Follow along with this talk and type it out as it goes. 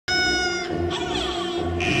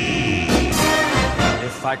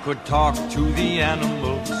If I could talk to the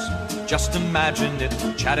animals, just imagine it,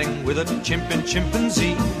 chatting with a chimp and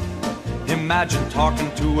chimpanzee. Imagine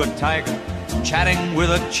talking to a tiger, chatting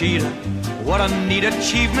with a cheetah. What a neat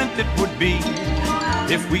achievement it would be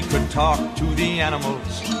if we could talk to the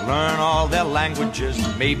animals, learn all their languages,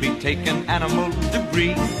 maybe take an animal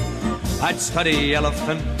degree. I'd study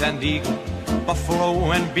elephant and eagle,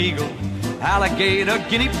 buffalo and beagle, alligator,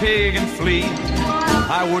 guinea pig and flea.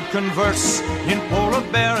 I would converse in polar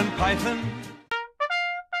bear and python.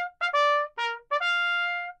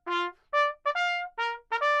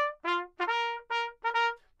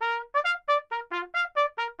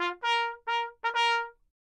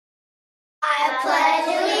 I pledge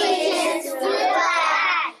allegiance to the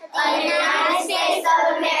flag of the United States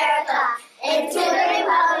of America and to the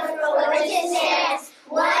republic for which it stands,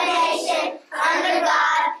 one nation, under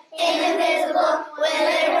God, indivisible, with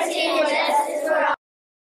liberty and justice for all.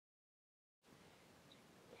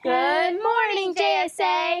 Good morning,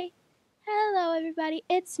 JSA! Hello, everybody.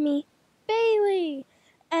 It's me, Bailey.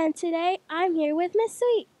 And today I'm here with Miss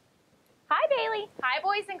Sweet. Hi, Bailey. Hi,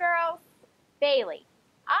 boys and girls. Bailey,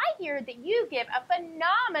 I hear that you give a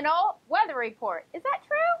phenomenal weather report. Is that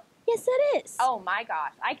true? Yes, it is. Oh, my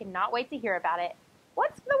gosh. I cannot wait to hear about it.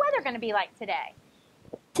 What's the weather going to be like today?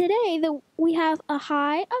 Today, we have a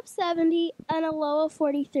high of 70 and a low of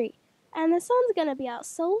 43. And the sun's going to be out,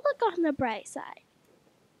 so look on the bright side.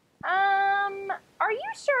 Are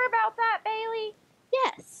you sure about that, Bailey?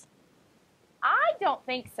 Yes. I don't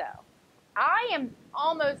think so. I am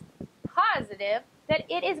almost positive that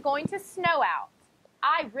it is going to snow out.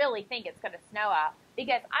 I really think it's going to snow out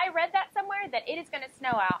because I read that somewhere that it is going to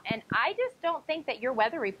snow out, and I just don't think that your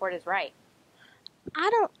weather report is right. I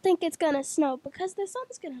don't think it's going to snow because the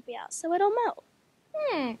sun's going to be out, so it'll melt.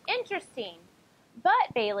 Interesting.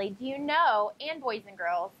 But, Bailey, do you know, and boys and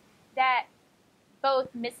girls, that both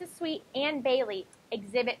Mrs. Sweet and Bailey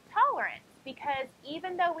exhibit tolerance? Because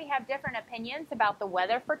even though we have different opinions about the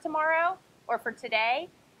weather for tomorrow or for today,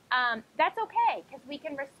 that's okay because we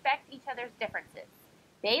can respect each other's differences.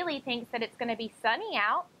 Bailey thinks that it's going to be sunny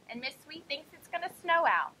out, and Miss Sweet thinks it's going to snow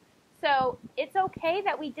out. So it's okay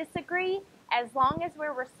that we disagree as long as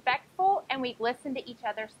we're respectful and we listen to each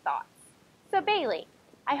other's thoughts. So Bailey,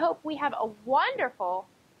 I hope we have a wonderful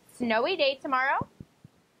snowy day tomorrow.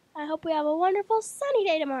 I hope we have a wonderful sunny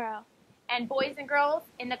day tomorrow. And boys and girls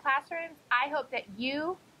in the classrooms, I hope that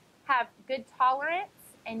you have good tolerance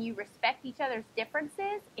and you respect each other's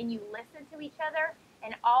differences and you listen to each other.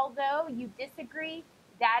 And although you disagree,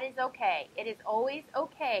 that is okay. It is always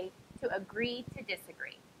okay to agree to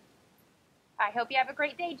disagree. I hope you have a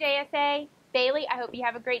great day, JSA. Bailey, I hope you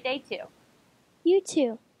have a great day too. You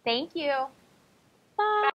too. Thank you.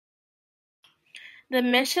 Bye. The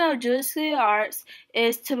mission of Jewett School of Arts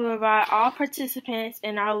is to provide all participants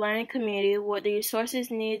in our learning community with the resources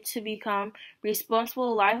needed to become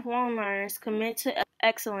responsible lifelong learners committed to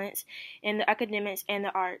excellence in the academics and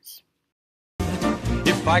the arts.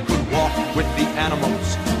 If I could walk with the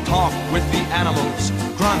animals, talk with the animals,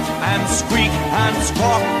 grunt and squeak and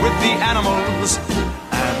squawk with the animals,